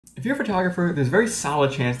If you're a photographer, there's a very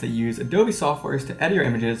solid chance that you use Adobe softwares to edit your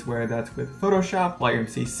images, whether that's with Photoshop, Lightroom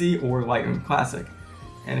CC, or Lightroom Classic.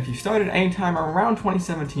 And if you started anytime around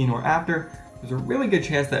 2017 or after, there's a really good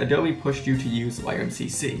chance that Adobe pushed you to use Lightroom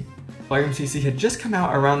CC. Lightroom CC had just come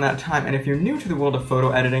out around that time, and if you're new to the world of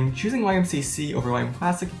photo editing, choosing Lightroom CC over Lightroom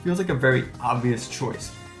Classic feels like a very obvious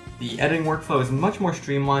choice. The editing workflow is much more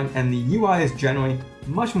streamlined, and the UI is generally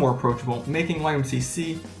much more approachable, making Lightroom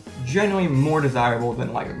CC generally more desirable than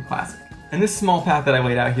Lightroom Classic. And this small path that I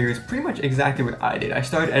laid out here is pretty much exactly what I did. I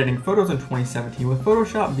started editing photos in 2017 with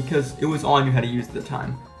Photoshop because it was all I knew how to use at the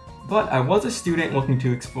time. But I was a student looking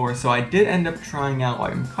to explore, so I did end up trying out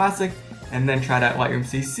Lightroom Classic and then tried out Lightroom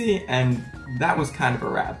CC, and that was kind of a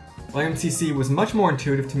wrap. Lightroom CC was much more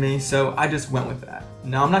intuitive to me, so I just went with that.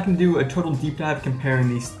 Now I'm not going to do a total deep dive comparing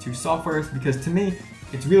these two softwares because to me,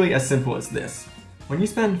 it's really as simple as this. When you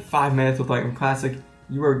spend 5 minutes with Lightroom Classic,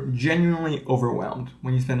 you are genuinely overwhelmed.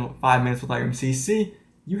 When you spend 5 minutes with Lightroom CC,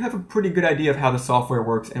 you have a pretty good idea of how the software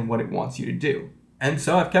works and what it wants you to do. And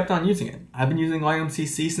so I've kept on using it. I've been using Lightroom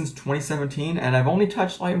CC since 2017, and I've only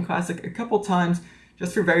touched Lightroom Classic a couple times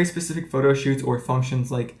just for very specific photo shoots or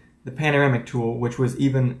functions like the panoramic tool, which was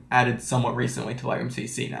even added somewhat recently to Lightroom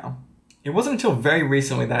CC now. It wasn't until very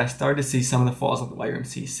recently that I started to see some of the flaws of the Lightroom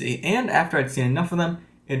CC, and after I'd seen enough of them,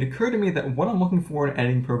 it occurred to me that what I'm looking for in an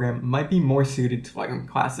editing program might be more suited to Lightroom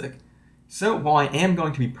Classic. So while I am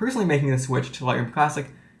going to be personally making the switch to Lightroom Classic,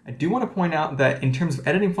 I do want to point out that in terms of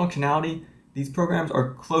editing functionality, these programs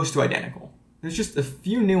are close to identical. There's just a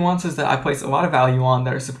few nuances that I place a lot of value on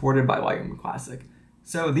that are supported by Lightroom Classic.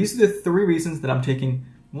 So these are the 3 reasons that I'm taking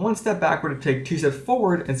 1 step backward to take 2 steps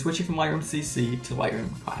forward and switching from Lightroom CC to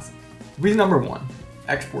Lightroom Classic. Reason number 1,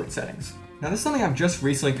 export settings. Now this is something I've just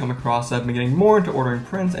recently come across. I've been getting more into ordering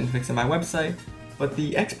prints and fixing my website, but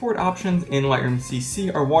the export options in Lightroom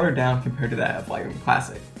CC are watered down compared to that of Lightroom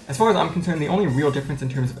Classic. As far as I'm concerned, the only real difference in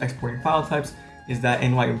terms of exporting file types is that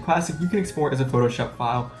in Lightroom Classic you can export as a Photoshop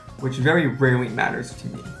file, which very rarely matters to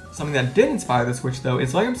me. Something that did inspire the switch though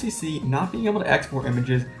is Lightroom CC not being able to export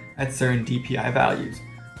images at certain DPI values.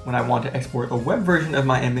 When I want to export a web version of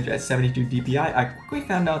my image at 72 DPI, I quickly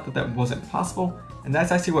found out that that wasn't possible, and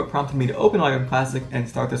that's actually what prompted me to open Lightroom Classic and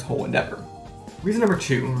start this whole endeavor. Reason number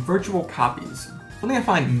 2, virtual copies. Something I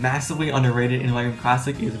find massively underrated in Lightroom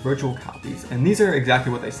Classic is virtual copies, and these are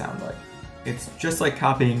exactly what they sound like. It's just like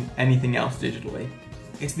copying anything else digitally.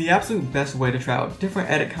 It's the absolute best way to try out different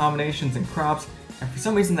edit combinations and crops, and for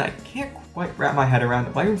some reason that I can't quite wrap my head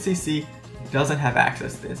around, Lightroom CC doesn't have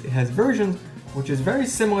access to this. It has versions which is very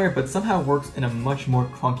similar but somehow works in a much more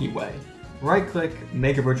clunky way. Right-click,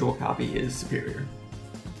 make a virtual copy is superior.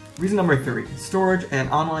 Reason number 3, storage and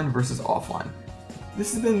online versus offline.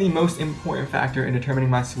 This has been the most important factor in determining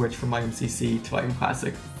my switch from Lightroom CC to Lightroom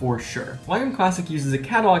Classic for sure. Lightroom Classic uses a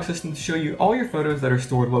catalog system to show you all your photos that are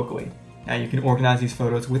stored locally. Now you can organize these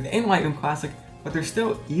photos within Lightroom Classic, but they're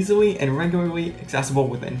still easily and regularly accessible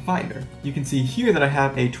within Finder. You can see here that I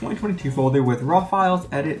have a 2022 folder with raw files,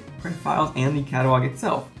 edit, print files, and the catalog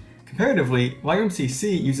itself. Comparatively, Lightroom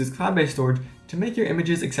CC uses cloud-based storage to make your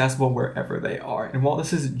images accessible wherever they are, and while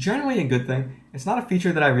this is generally a good thing, it's not a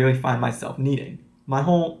feature that I really find myself needing. My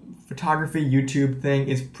whole photography YouTube thing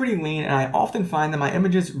is pretty lean, and I often find that my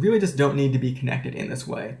images really just don't need to be connected in this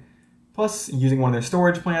way. Plus, using one of their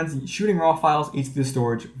storage plans, shooting raw files eats through the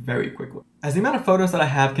storage very quickly. As the amount of photos that I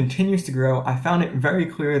have continues to grow, I found it very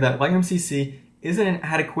clear that Lightroom CC isn't an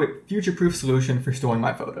adequate, future-proof solution for storing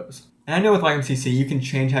my photos. And I know with Lightroom CC you can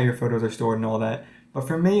change how your photos are stored and all that, but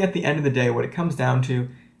for me at the end of the day what it comes down to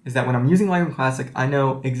is that when I'm using Lightroom Classic I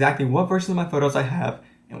know exactly what versions of my photos I have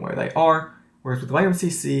and where they are, whereas with Lightroom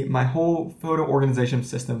CC my whole photo organization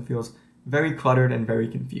system feels very cluttered and very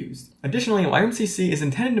confused. Additionally, Lightroom CC is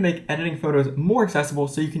intended to make editing photos more accessible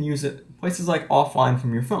so you can use it places like offline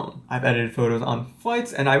from your phone. I've edited photos on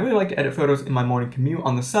flights, and I really like to edit photos in my morning commute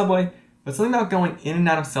on the subway, but something about going in and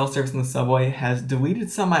out of cell service in the subway has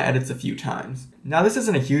deleted some of my edits a few times. Now this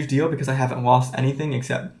isn't a huge deal because I haven't lost anything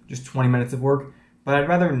except just 20 minutes of work, but I'd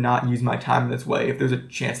rather not use my time this way if there's a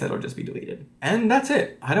chance that it'll just be deleted. And that's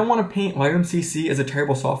it. I don't want to paint Lightroom CC as a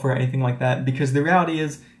terrible software or anything like that, because the reality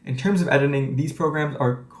is, in terms of editing, these programs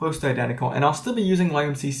are close to identical, and I'll still be using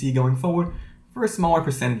Lightroom CC going forward for a smaller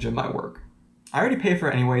percentage of my work. I already pay for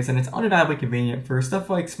it anyways, and it's undeniably convenient for stuff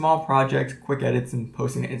like small projects, quick edits, and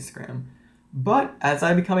posting to Instagram. But as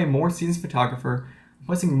I become a more seasoned photographer, I'm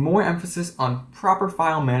placing more emphasis on proper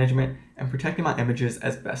file management and protecting my images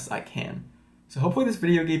as best I can. So hopefully this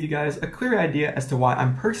video gave you guys a clear idea as to why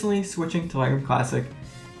I'm personally switching to Lightroom Classic,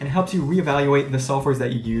 and helps you reevaluate the softwares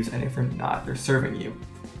that you use and if or not they're serving you.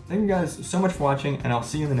 Thank you guys so much for watching, and I'll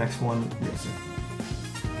see you in the next one real soon.